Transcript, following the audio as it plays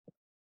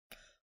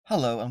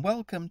Hello and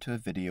welcome to a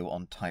video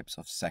on types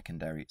of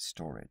secondary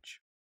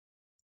storage.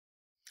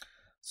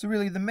 So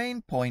really the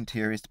main point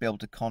here is to be able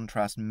to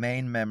contrast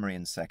main memory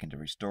and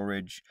secondary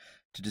storage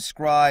to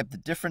describe the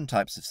different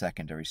types of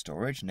secondary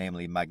storage,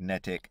 namely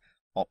magnetic,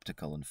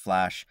 optical and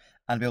flash,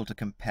 and be able to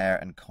compare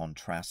and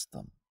contrast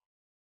them.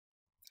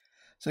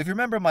 So if you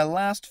remember my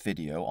last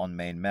video on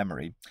main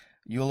memory,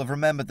 you'll have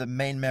remembered that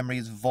main memory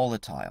is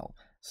volatile.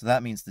 So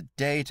that means the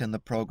data and the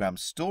program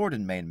stored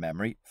in main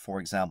memory, for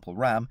example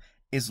RAM,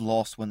 is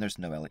lost when there's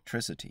no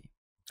electricity.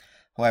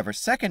 However,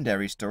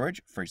 secondary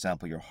storage, for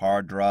example your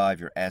hard drive,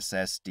 your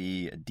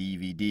SSD, a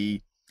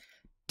DVD,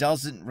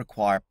 doesn't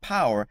require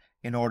power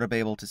in order to be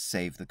able to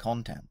save the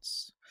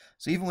contents.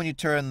 So even when you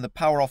turn the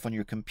power off on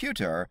your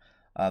computer,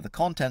 the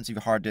contents of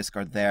your hard disk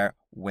are there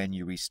when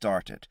you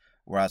restart it.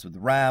 Whereas with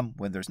RAM,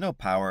 when there's no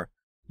power,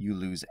 you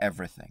lose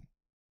everything.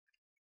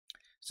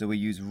 So we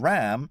use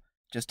RAM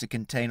just to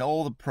contain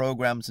all the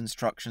programs and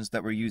instructions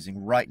that we're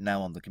using right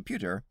now on the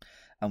computer,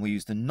 and we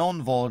use the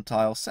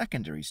non-volatile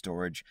secondary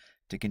storage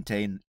to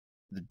contain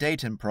the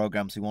data and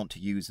programs we want to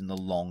use in the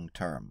long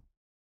term.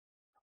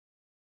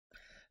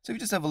 So if you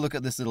just have a look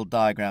at this little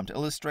diagram to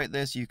illustrate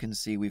this, you can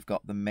see we've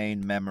got the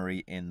main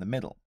memory in the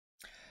middle.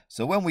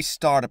 So when we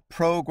start a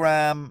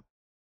program,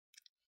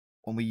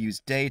 when we use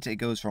data, it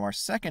goes from our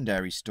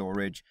secondary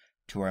storage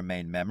to our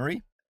main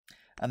memory,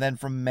 and then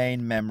from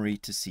main memory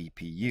to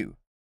CPU.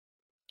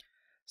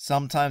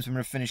 Sometimes when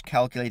we're finished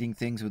calculating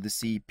things with the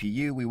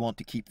CPU, we want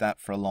to keep that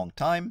for a long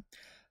time.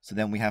 So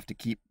then we have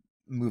to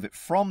move it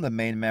from the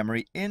main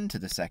memory into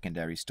the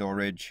secondary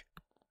storage.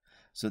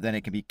 So then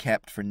it can be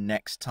kept for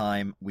next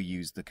time we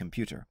use the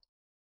computer.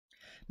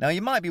 Now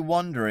you might be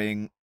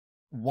wondering,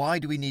 why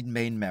do we need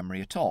main memory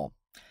at all?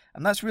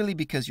 And that's really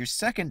because your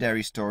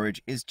secondary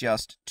storage is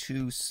just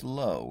too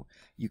slow.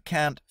 You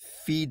can't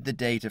feed the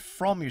data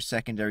from your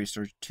secondary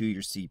storage to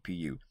your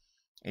CPU.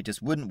 It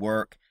just wouldn't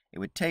work, it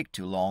would take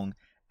too long,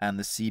 and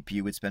the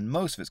CPU would spend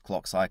most of its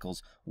clock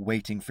cycles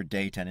waiting for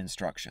data and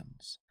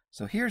instructions.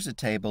 So here's a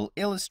table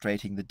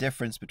illustrating the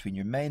difference between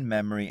your main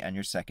memory and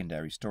your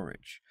secondary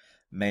storage.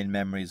 Main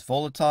memory is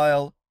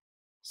volatile,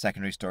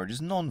 secondary storage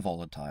is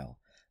non-volatile.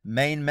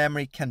 Main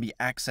memory can be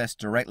accessed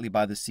directly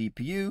by the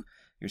CPU,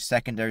 your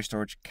secondary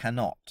storage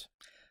cannot.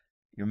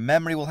 Your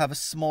memory will have a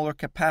smaller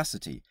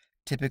capacity.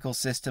 Typical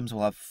systems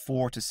will have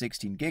 4 to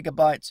 16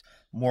 gigabytes.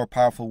 More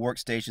powerful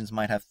workstations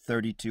might have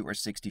 32 or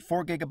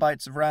 64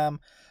 gigabytes of RAM.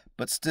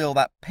 But still,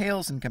 that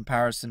pales in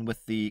comparison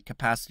with the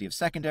capacity of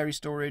secondary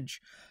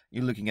storage.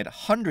 You're looking at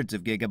hundreds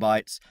of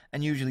gigabytes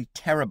and usually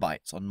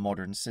terabytes on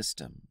modern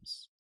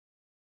systems.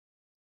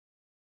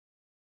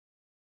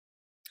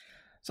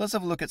 So let's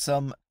have a look at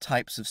some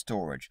types of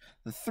storage.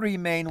 The three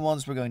main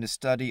ones we're going to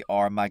study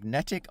are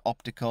magnetic,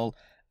 optical,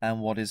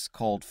 and what is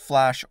called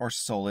flash or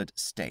solid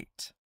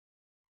state.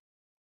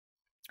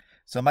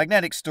 So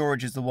magnetic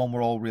storage is the one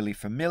we're all really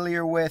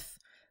familiar with.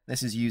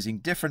 This is using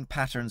different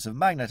patterns of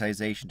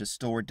magnetization to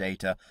store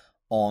data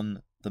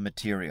on the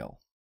material.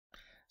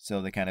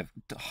 So the kind of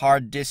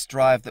hard disk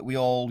drive that we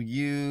all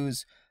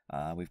use,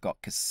 we've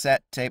got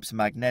cassette tapes,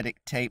 magnetic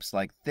tapes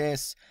like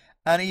this,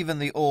 and even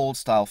the old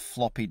style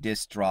floppy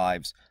disk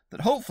drives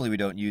that hopefully we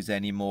don't use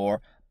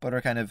anymore, but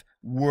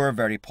were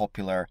very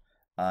popular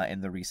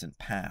in the recent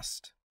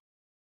past.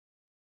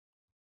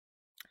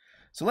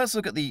 So let's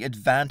look at the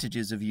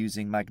advantages of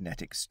using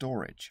magnetic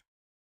storage.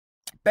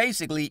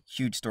 Basically,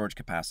 huge storage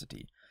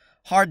capacity.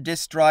 Hard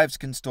disk drives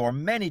can store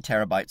many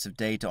terabytes of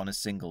data on a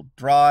single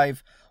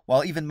drive,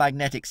 while even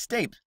magnetic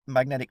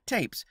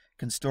tapes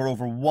can store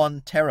over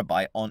 1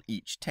 terabyte on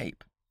each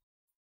tape.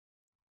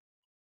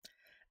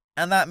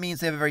 And that means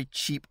they have a very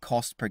cheap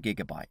cost per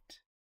gigabyte.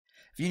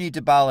 If you need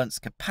to balance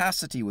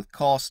capacity with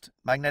cost,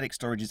 magnetic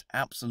storage is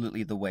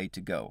absolutely the way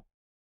to go.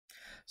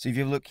 So if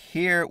you look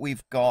here,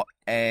 we've got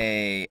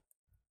a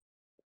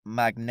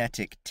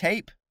magnetic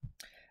tape.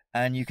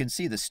 And you can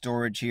see the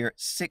storage here,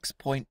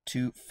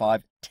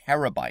 6.25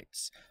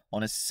 terabytes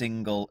on a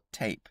single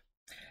tape.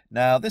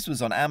 Now, this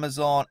was on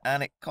Amazon,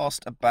 and it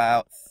cost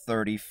about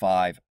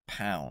 £35.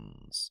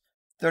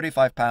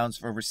 £35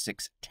 for over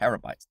 6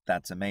 terabytes.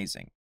 That's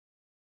amazing.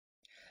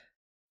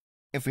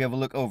 If we have a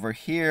look over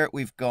here,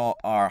 we've got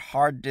our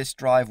hard disk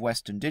drive,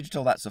 Western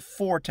Digital. That's a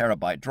 4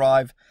 terabyte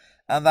drive.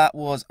 And that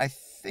was, I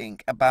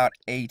think, about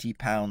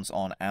 £80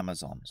 on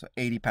Amazon. So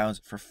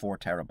 £80 for 4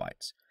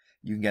 terabytes.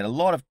 You can get a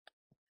lot of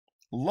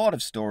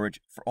storage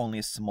for only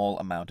a small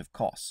amount of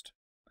cost.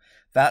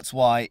 That's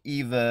why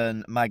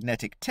even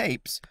magnetic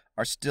tapes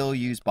are still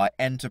used by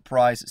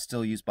enterprise, it's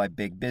still used by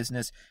big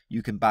business.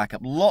 You can back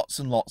up lots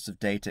and lots of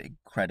data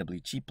incredibly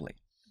cheaply.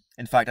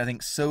 In fact, I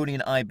think Sony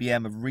and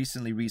IBM have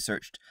recently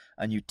researched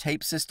a new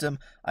tape system.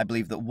 I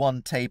believe that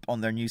one tape on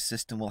their new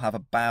system will have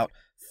about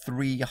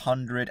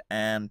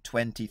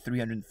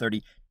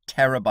 330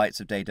 terabytes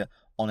of data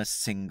on a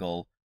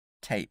single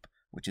tape,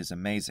 which is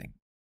amazing.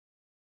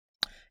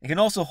 It can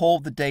also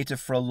hold the data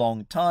for a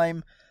long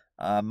time.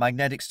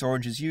 Magnetic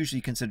storage is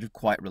usually considered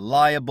quite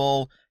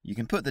reliable. You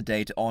can put the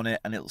data on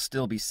it and it'll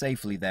still be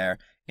safely there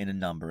in a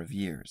number of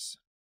years.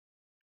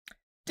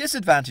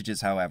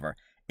 Disadvantages, however,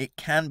 it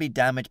can be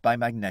damaged by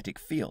magnetic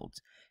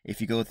fields.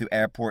 If you go through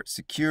airport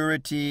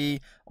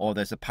security, or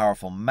there's a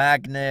powerful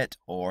magnet,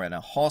 or in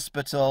a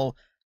hospital,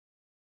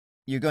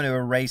 you're going to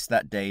erase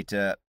that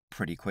data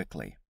pretty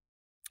quickly.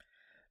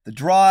 The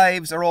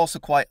drives are also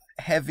quite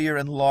heavier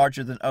and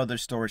larger than other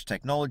storage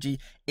technology.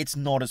 It's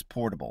not as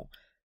portable.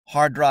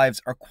 Hard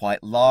drives are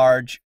quite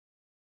large.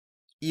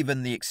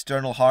 Even the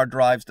external hard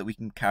drives that we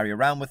can carry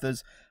around with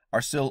us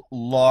are still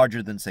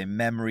larger than, say,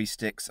 memory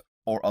sticks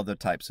or other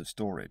types of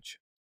storage.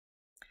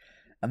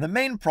 And the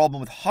main problem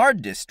with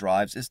hard disk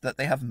drives is that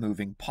they have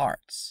moving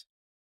parts.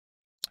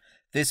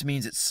 This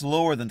means it's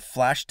slower than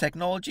flash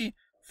technology,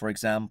 for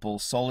example,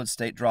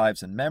 solid-state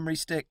drives and memory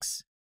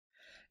sticks.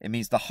 It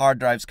means the hard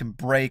drives can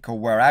break or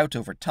wear out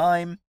over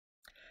time.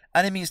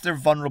 And it means they're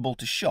vulnerable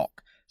to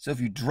shock. So if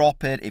you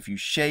drop it, if you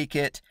shake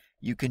it,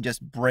 you can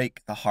just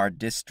break the hard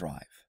disk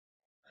drive.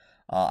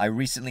 I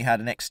recently had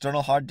an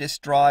external hard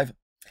disk drive.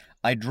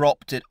 I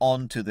dropped it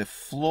onto the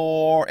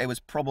floor. It was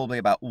probably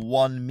about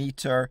 1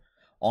 meter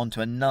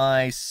onto a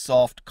nice,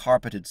 soft,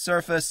 carpeted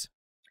surface.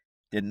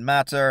 Didn't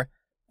matter.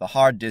 The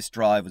hard disk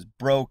drive was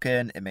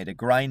broken. It made a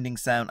grinding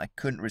sound. I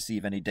couldn't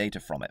receive any data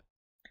from it.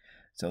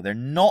 So they're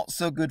not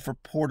so good for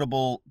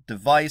portable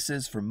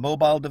devices, for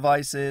mobile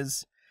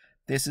devices.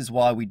 This is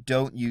why we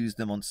don't use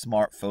them on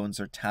smartphones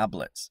or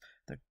tablets.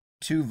 They're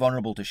too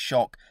vulnerable to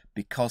shock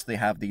because they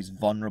have these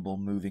vulnerable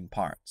moving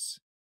parts.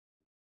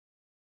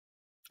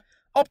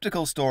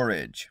 Optical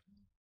storage.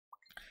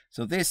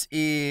 So this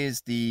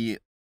is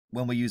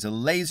when we use a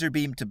laser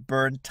beam to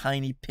burn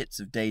tiny pits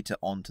of data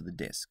onto the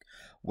disk.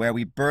 Where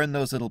we burn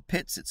those little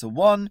pits, it's a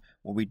 1.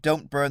 Where we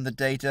don't burn the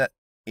data,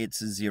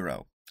 it's a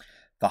 0.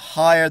 The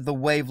higher the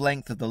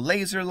wavelength of the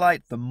laser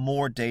light, the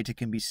more data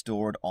can be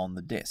stored on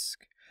the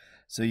disk.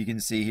 So you can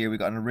see here we've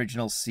got an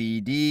original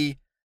CD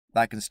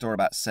that can store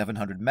about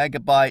 700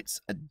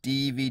 megabytes. A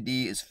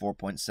DVD is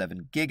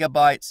 4.7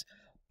 gigabytes.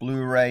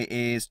 Blu-ray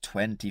is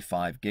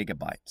 25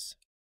 gigabytes.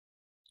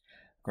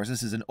 Of course,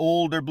 this is an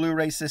older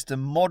Blu-ray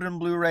system. Modern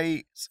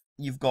Blu-rays,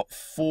 you've got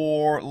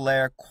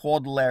 4-layer,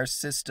 quad-layer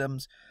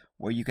systems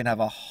where you can have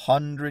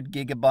 100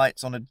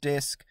 gigabytes on a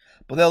disk,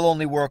 but they'll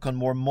only work on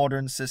more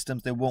modern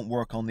systems. They won't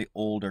work on the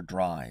older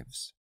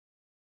drives.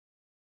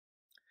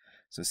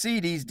 So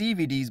CDs,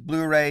 DVDs,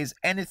 Blu-rays,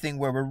 anything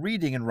where we're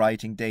reading and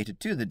writing data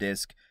to the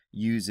disk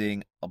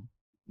using a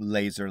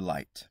laser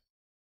light.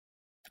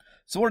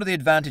 So what are the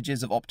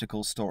advantages of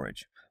optical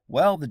storage?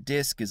 Well, the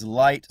disk is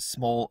light,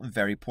 small, and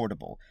very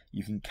portable.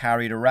 You can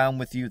carry it around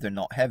with you. They're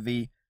not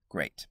heavy.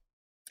 Great.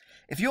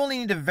 If you only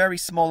need a very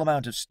small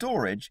amount of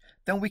storage,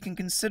 then we can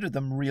consider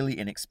them really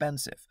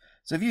inexpensive.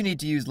 So if you need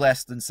to use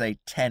less than, say,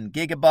 10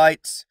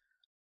 gigabytes,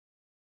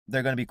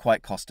 they're going to be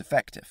quite cost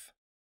effective.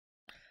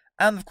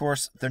 And of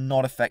course, they're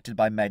not affected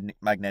by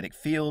magnetic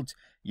fields.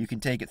 You can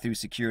take it through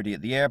security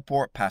at the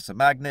airport, pass a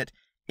magnet.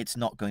 It's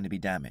not going to be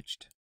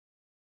damaged.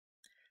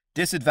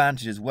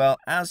 Disadvantages, well,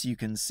 as you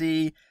can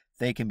see,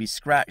 they can be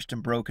scratched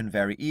and broken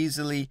very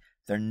easily.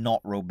 They're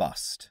not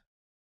robust.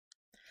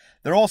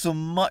 They're also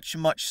much,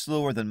 much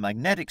slower than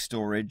magnetic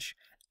storage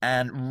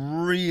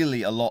and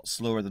really a lot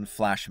slower than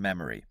flash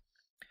memory.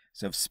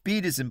 So if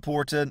speed is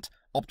important,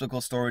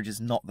 optical storage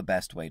is not the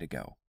best way to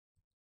go.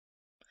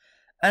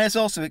 And it's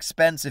also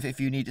expensive if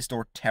you need to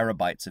store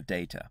terabytes of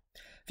data.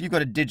 If you've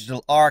got a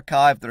digital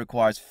archive that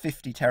requires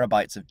 50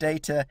 terabytes of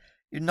data,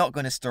 you're not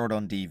going to store it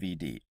on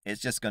DVD.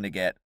 It's just going to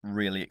get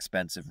really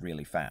expensive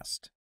really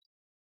fast.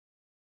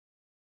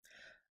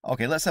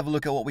 Okay, let's have a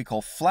look at what we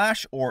call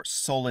flash or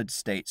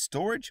solid-state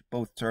storage.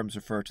 Both terms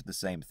refer to the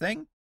same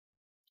thing.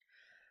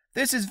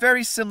 This is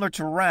very similar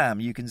to RAM.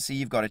 You can see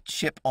you've got a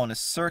chip on a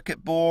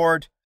circuit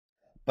board,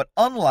 but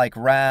unlike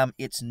RAM,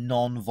 it's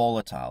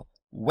non-volatile.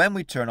 When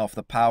we turn off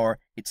the power,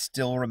 it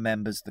still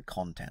remembers the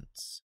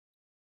contents.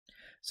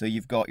 So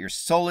you've got your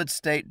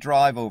solid-state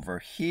drive over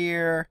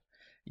here,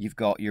 you've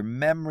got your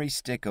memory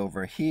stick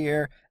over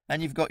here,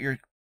 and you've got your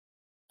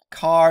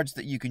cards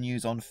that you can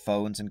use on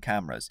phones and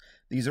cameras.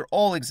 These are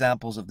all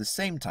examples of the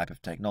same type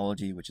of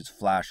technology, which is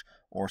flash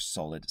or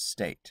solid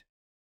state.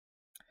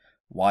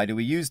 Why do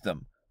we use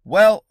them?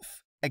 Well,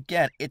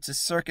 again, it's a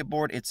circuit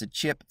board, it's a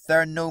chip,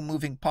 there are no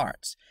moving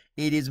parts.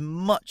 It is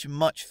much,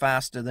 much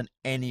faster than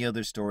any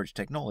other storage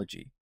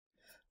technology.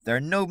 There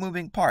are no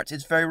moving parts,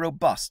 it's very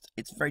robust,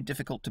 it's very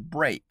difficult to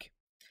break.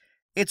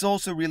 It's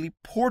also really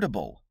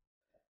portable.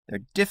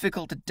 They're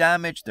difficult to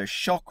damage, they're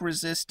shock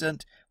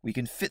resistant, we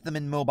can fit them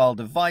in mobile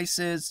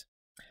devices.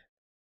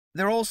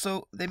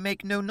 They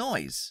make no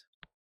noise.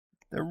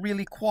 They're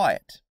really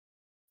quiet.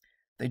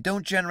 They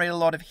don't generate a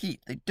lot of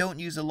heat, they don't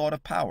use a lot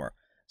of power.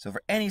 So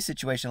for any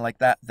situation like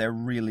that, they're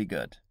really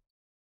good.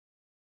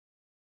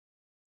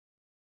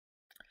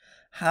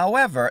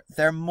 However,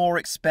 they're more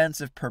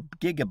expensive per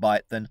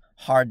gigabyte than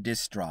hard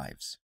disk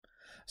drives.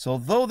 So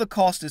although the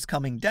cost is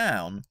coming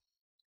down,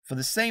 for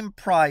the same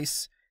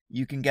price,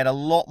 you can get a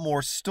lot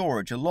more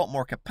storage, a lot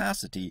more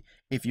capacity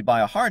if you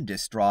buy a hard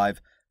disk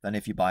drive than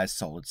if you buy a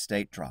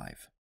solid-state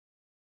drive.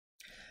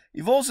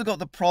 You've also got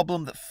the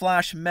problem that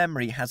flash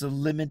memory has a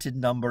limited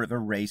number of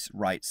erase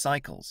write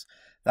cycles.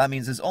 That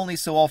means there's only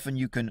so often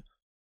you can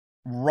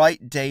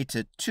write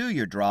data to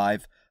your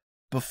drive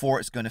before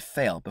it's going to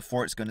fail,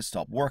 before it's going to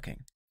stop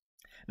working.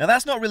 Now,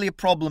 that's not really a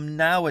problem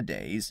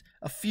nowadays.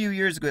 A few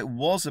years ago, it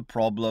was a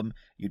problem.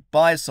 You'd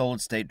buy a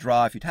solid-state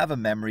drive, you'd have a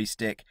memory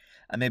stick,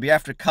 and maybe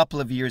after a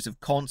couple of years of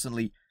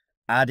constantly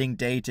adding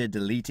data,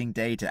 deleting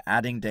data,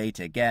 adding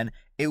data again,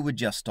 it would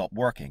just stop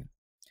working.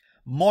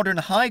 Modern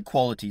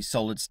high-quality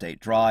solid-state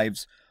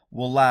drives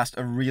will last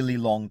a really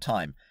long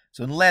time.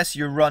 So unless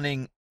you're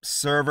running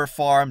server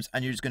farms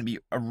and you're just going to be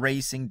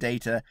erasing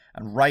data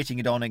and writing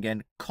it on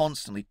again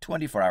constantly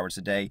 24 hours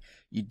a day,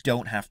 you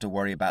don't have to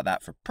worry about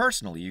that for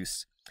personal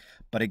use.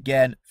 But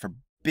again, for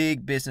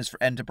big business,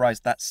 for enterprise,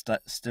 that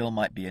still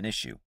might be an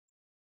issue.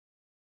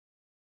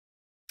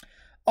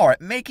 All right,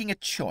 making a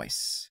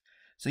choice.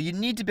 So you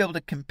need to be able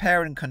to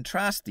compare and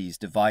contrast these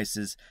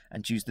devices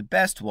and choose the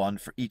best one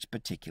for each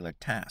particular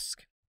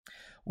task.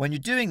 When you're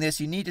doing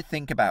this, you need to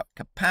think about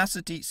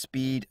capacity,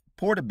 speed,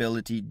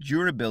 portability,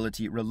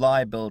 durability,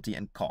 reliability,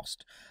 and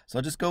cost. So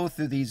I'll just go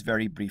through these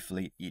very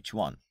briefly, each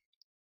one.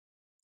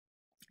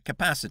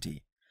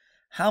 Capacity.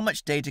 How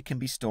much data can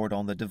be stored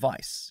on the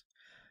device?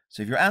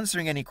 So if you're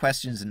answering any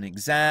questions in an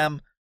exam,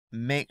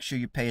 make sure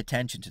you pay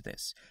attention to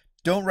this.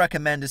 Don't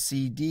recommend a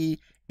CD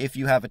if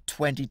you have a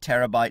 20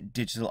 terabyte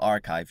digital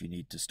archive you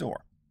need to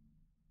store.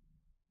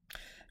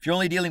 If you're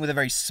only dealing with a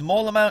very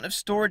small amount of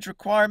storage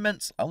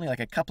requirements, only like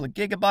a couple of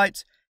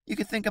gigabytes, you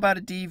could think about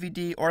a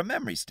DVD or a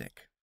memory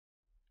stick.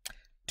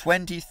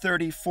 20,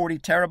 30, 40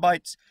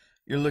 terabytes,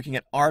 you're looking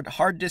at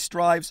hard disk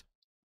drives,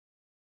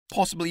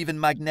 possibly even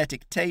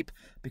magnetic tape,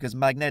 because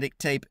magnetic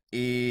tape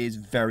is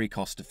very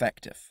cost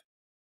effective.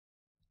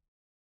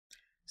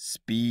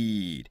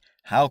 Speed.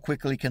 How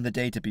quickly can the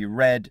data be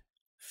read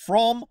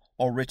from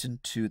or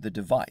written to the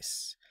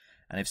device?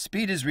 And if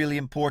speed is really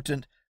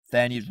important,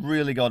 then you've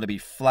really got to be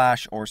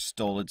flash or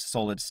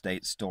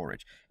solid-state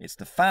storage. It's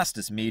the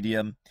fastest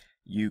medium.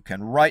 You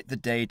can write the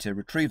data,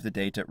 retrieve the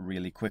data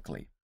really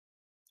quickly.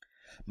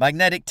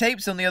 Magnetic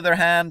tapes, on the other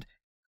hand,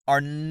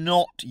 are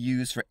not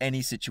used for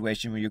any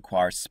situation where you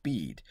require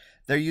speed.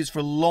 They're used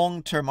for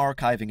long-term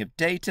archiving of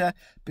data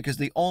because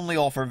they only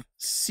offer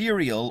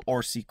serial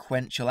or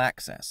sequential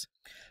access.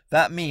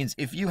 That means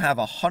if you have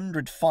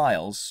 100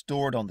 files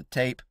stored on the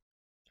tape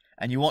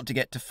and you want to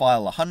get to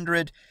file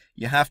 100,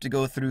 you have to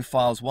go through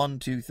files 1,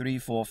 2, 3,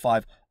 4,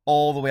 5,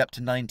 all the way up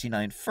to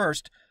 99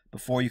 first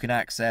before you can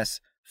access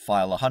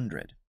file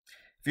 100.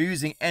 If you're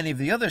using any of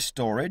the other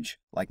storage,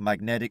 like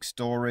magnetic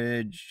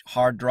storage,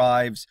 hard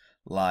drives,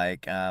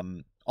 like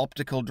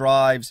optical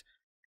drives,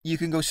 you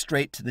can go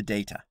straight to the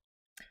data.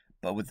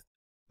 But with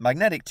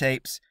magnetic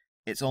tapes,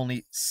 it's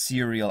only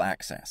serial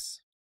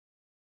access.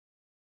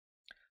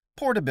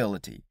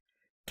 Portability.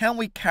 Can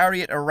we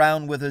carry it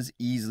around with us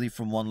easily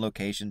from one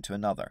location to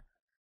another?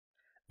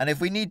 And if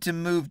we need to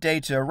move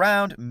data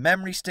around,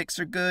 memory sticks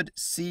are good,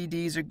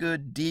 CDs are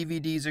good,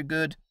 DVDs are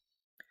good.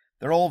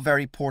 They're all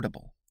very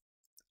portable.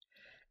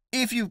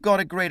 If you've got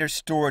a greater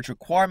storage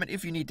requirement,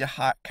 if you need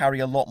to carry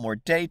a lot more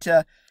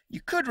data, you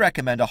could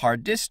recommend a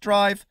hard disk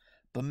drive,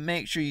 but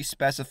make sure you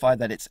specify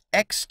that it's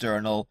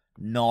external,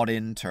 not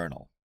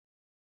internal.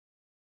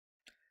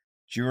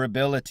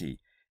 Durability.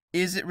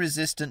 Is it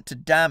resistant to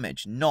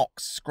damage,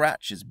 knocks,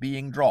 scratches,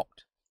 being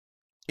dropped?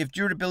 If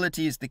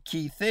durability is the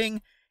key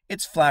thing,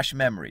 it's flash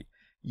memory.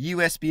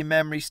 USB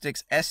memory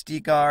sticks,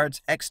 SD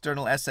cards,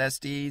 external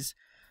SSDs.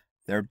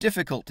 They're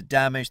difficult to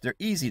damage, they're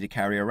easy to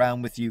carry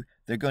around with you,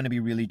 they're going to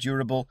be really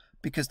durable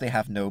because they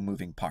have no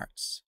moving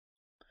parts.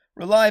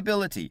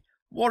 Reliability.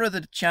 What are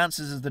the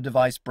chances of the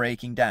device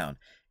breaking down?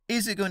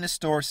 Is it going to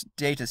store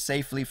data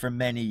safely for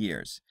many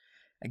years?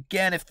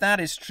 Again, if that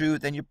is true,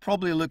 then you're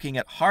probably looking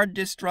at hard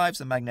disk drives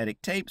and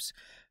magnetic tapes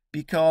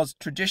because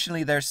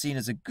traditionally they're seen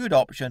as a good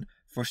option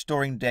for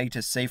storing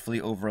data safely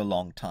over a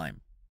long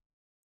time.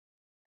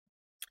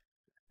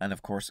 And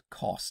of course,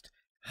 cost.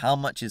 How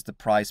much is the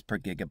price per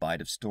gigabyte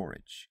of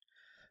storage?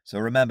 So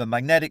remember,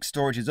 magnetic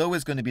storage is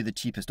always going to be the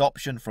cheapest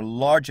option for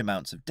large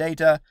amounts of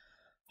data.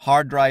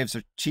 Hard drives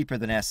are cheaper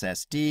than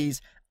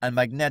SSDs, and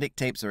magnetic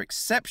tapes are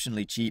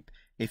exceptionally cheap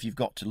if you've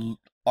got to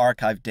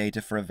archive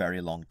data for a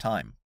very long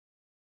time.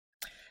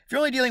 If you're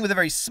only dealing with a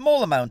very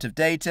small amount of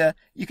data,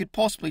 you could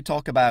possibly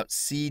talk about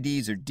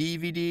CDs or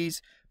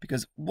DVDs,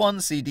 because one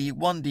CD,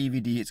 one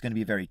DVD is going to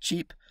be very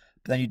cheap,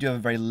 but then you do have a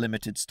very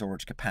limited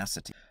storage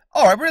capacity.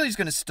 All right, we're really just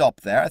going to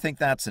stop there. I think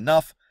that's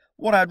enough.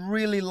 What I'd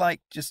really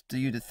like just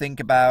you to think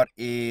about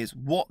is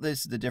what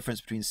is the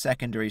difference between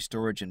secondary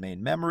storage and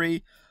main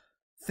memory.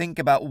 Think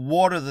about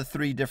what are the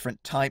three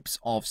different types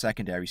of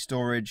secondary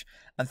storage,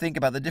 and think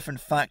about the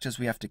different factors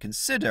we have to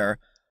consider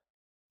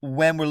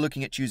when we're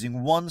looking at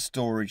choosing one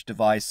storage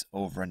device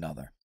over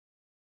another.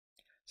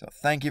 So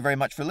thank you very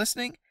much for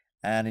listening,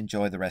 and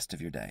enjoy the rest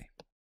of your day.